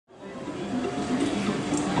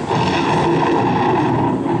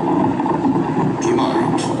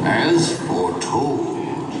As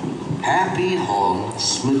foretold, happy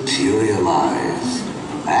haunts materialize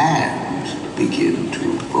and begin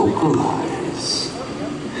to vocalize.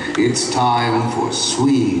 It's time for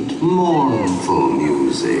sweet, mournful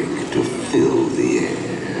music to fill the air.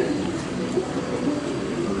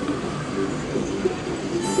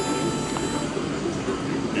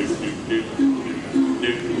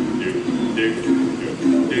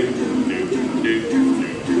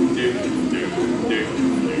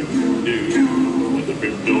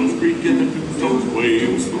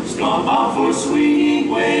 Come out for sweet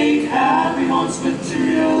wake, happy haunts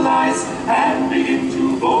materialize and begin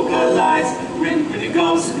to vocalize. When pretty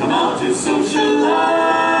ghosts come out to socialize.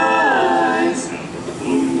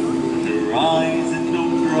 Close your eyes and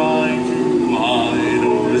don't try to hide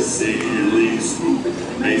or silly swoop.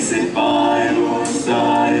 They sit by your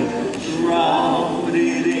side, shrouded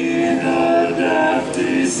in a death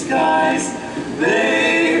disguise.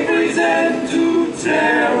 They present to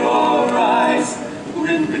terrorize.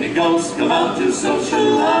 When pretty ghosts come out to socialize.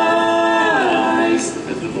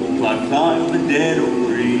 As the moonlight climb the dead oak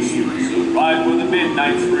trees, ride for the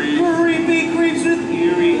midnight spree. Creepy creeps with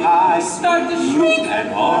eerie eyes start to shriek and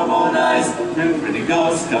harmonize. When pretty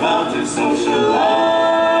ghosts come out to socialize.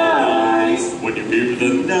 When you hear the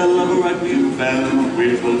knell of a requiem bell,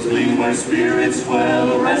 weird clothes gleam where spirits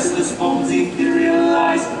dwell. Restless bones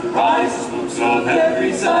etherealize, rise spooks of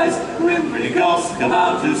every size. When pretty ghosts come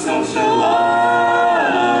out to socialize.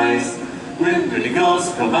 When pretty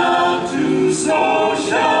ghosts come out to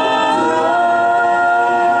socialize.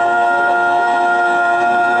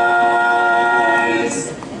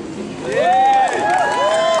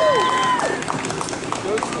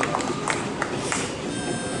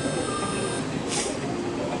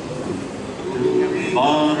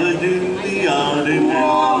 Baba doodly oddly,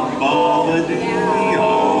 Baba doodly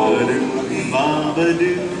oddly, Baba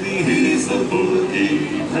doodly, he's the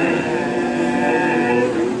boogeyman.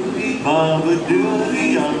 Baba doodly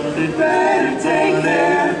oddly, better take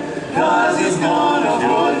care, 'cause he's gonna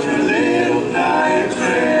haunt your little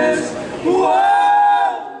nightmares.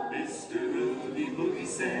 Whoa! Mr. Rudy Boogie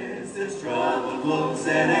says there's trouble close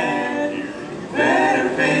at hand. You better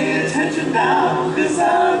pay attention now, 'cause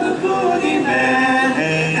I'm the boogeyman.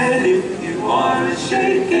 And if you aren't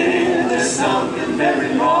shaking, there's something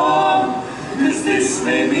very wrong, 'cause this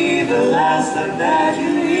may be the last time that you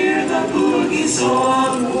hear the boogie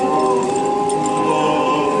song. Whoa, whoa,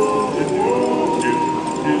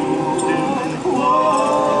 whoa,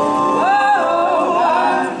 whoa,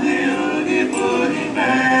 I'm the Oogie Boogie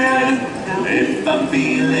Man. If I'm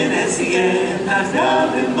feeling S.E.N., I've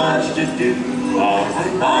nothing much to do. I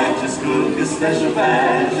might just cook a special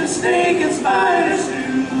batch of steak and spider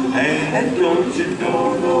stew. Hey, and don't you know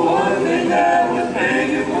the one thing that would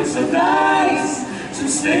make it look so nice? Some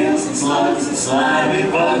snails and slugs and slimy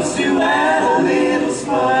bugs to add a little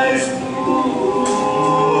spice. Whoa,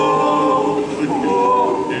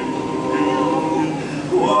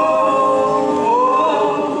 whoa,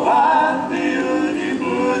 whoa, I'm the Oogie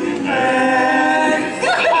Boogie Man.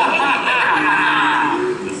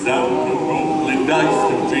 The sound of rolling dice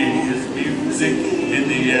to me is music in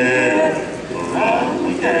the air. I'm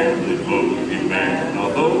the gambling boogeyman,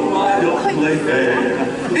 although I don't play fair.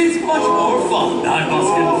 It's much more fun, I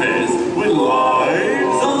must confess, with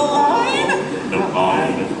lives on the line. The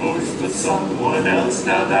mind, of course, to someone else,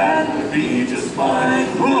 now that would be just fine.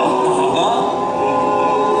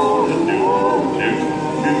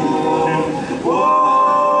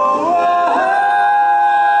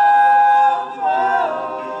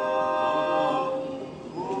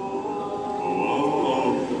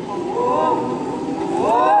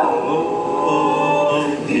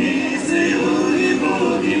 He's the Oogie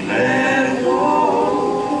Boogie Man.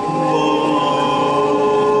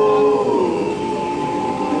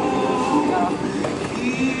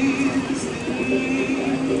 He's the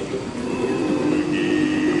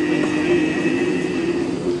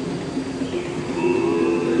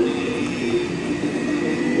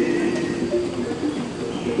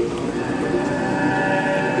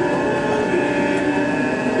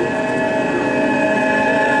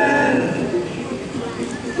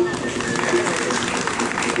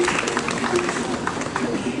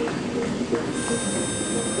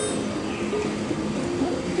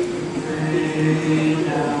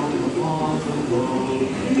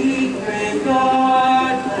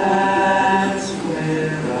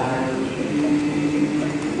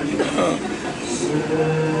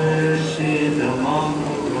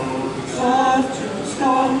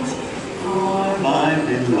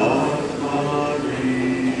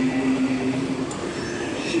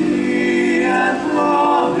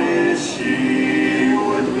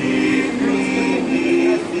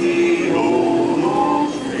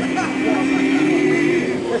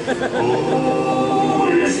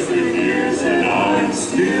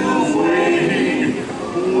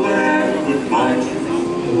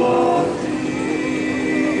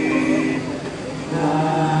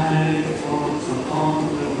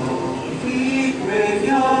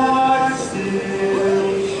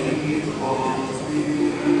calls me.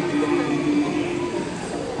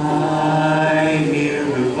 I hear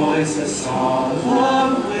her voice, a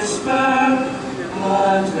solemn whisper,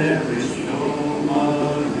 but there is no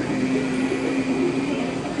Marie.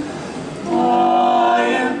 I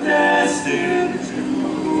am destined to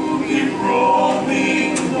keep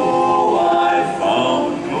roaming, though I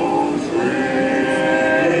found no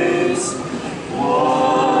trace.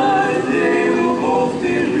 One day we'll both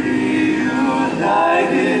be reunited,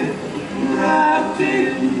 wrapped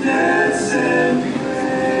in death's embrace.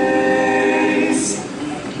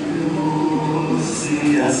 You'll see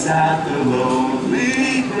us at the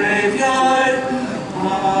lonely graveyard,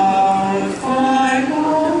 our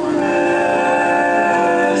final resting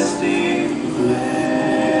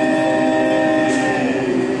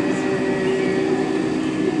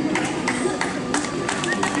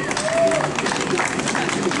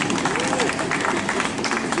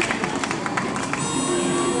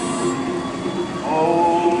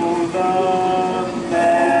Oh, the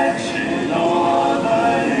mansion on the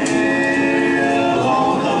hill,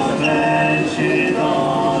 oh, the mansion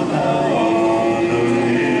on the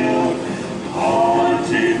hill,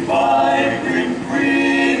 haunted by grim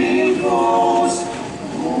grinning ghosts.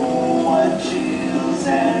 Oh, what chills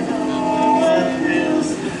and oh, what thrills!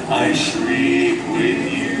 I shriek with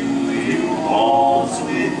you, you waltz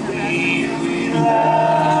with me, we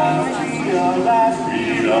laugh, read our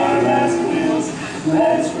last wills.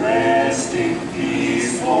 Let's rest in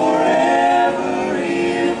peace forever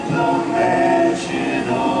in the mansion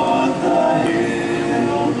on the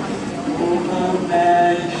hill. Oh, the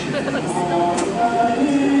mansion on the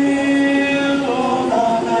hill. Oh, the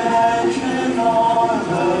mansion on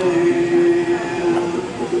the hill.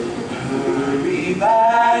 Hurry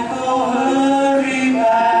back, oh, hurry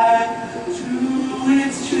back to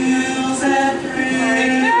its chills and thrills.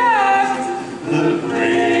 The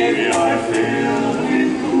graveyard filled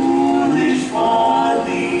with foolish fun,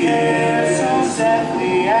 the air so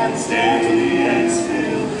deathly and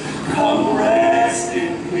still. Come rest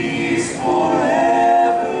in peace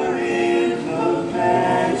forever in the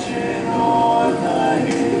mansion on the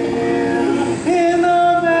hill. In the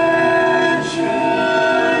mansion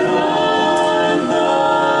on the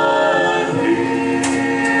hill.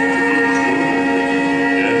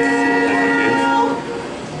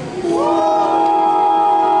 Whoa.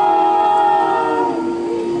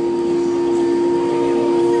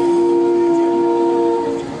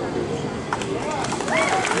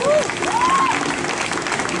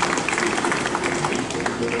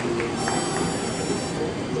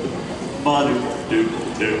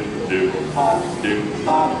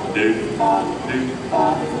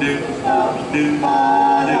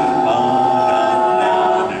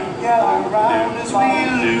 Gather round as we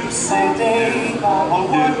elucidate on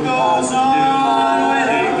what goes on when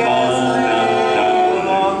it gets late.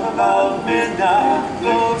 Long about midnight,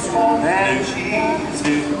 clothes and cheese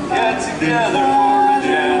get together for a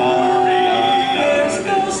jamboree. There's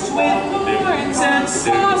ghosts with horns and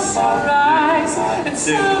saucer eyes, and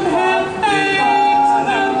some have fangs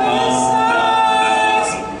that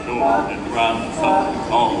size. And round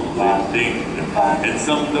all lifting, and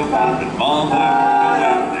some don't even bother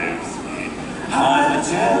when they're sweet. I'm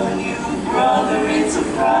telling you, brother, it's a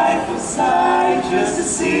frightful sight just to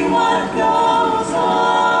see what goes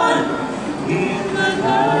on in the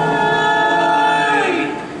night.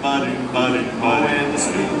 When the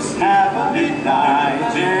spooks have a midnight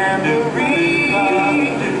jamboree,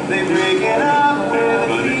 they break it up with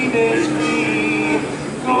a 3-day spree.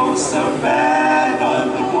 Ghosts are bad, but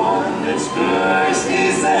the one that's cursed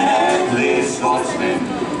is the headless horseman.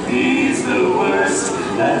 He's the worst,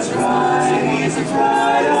 that's right, he's a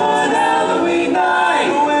fright on Halloween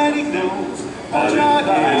night. When he knows a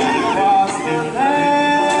giant across the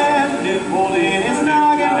land, holding his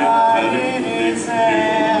noggin right in his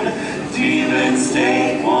hand. Demons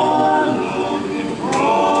take one look,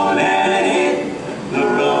 roll and hit the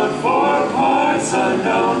road for parts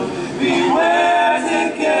unknown. Beware to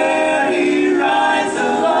carry rides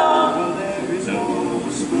alone. Well, there is no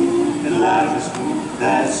spook like a spook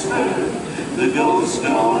that's heard. The ghosts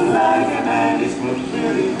don't like him and he's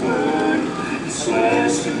completely burned. He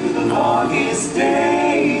swears to the longest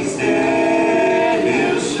day he's dead.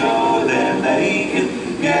 He'll show them that he can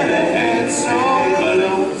get ahead. So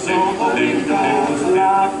don't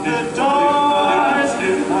lock the doors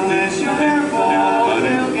unless you're careful,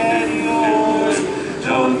 he'll get yours.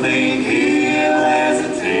 Don't think he'll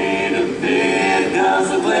hesitate a bit, 'cause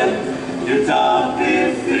a blip, your top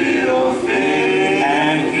if it'll fit.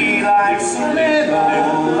 And he likes to live,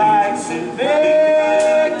 likes it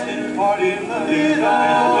big, part in the middle,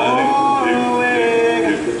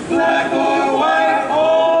 black or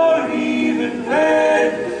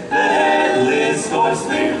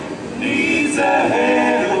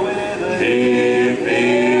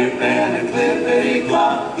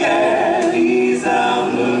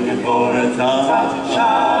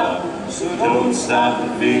cha-cha. So don't stop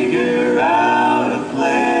and figure out a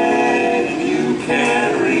plan. You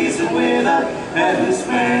can't reason with a headless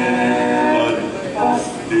man. But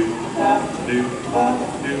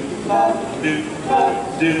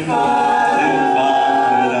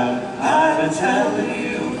I've been telling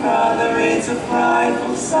you, brother, it's a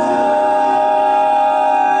frightful sight.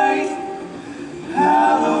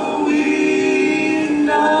 Halloween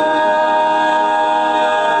night.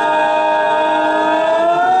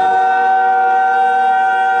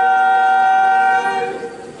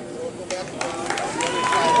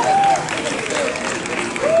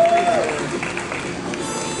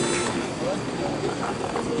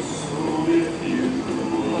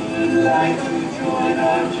 Like to join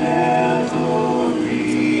our jamboree,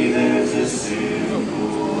 there's a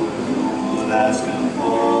simple rule that's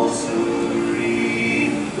compulsory.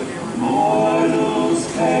 Mortals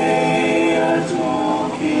pay a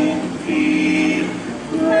token fee.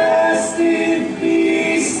 Rest in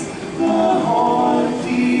peace, the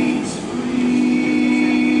hauntings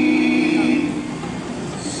free.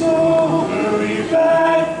 So hurry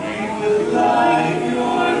back, we would like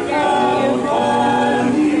your company.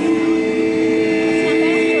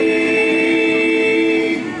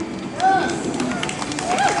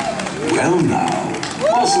 Well now,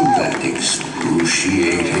 wasn't that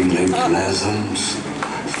excruciatingly pleasant?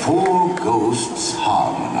 4 ghosts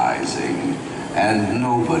harmonizing, and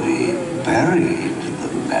nobody buried the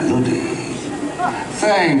melody.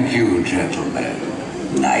 Thank you, gentlemen.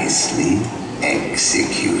 Nicely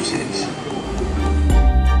executed.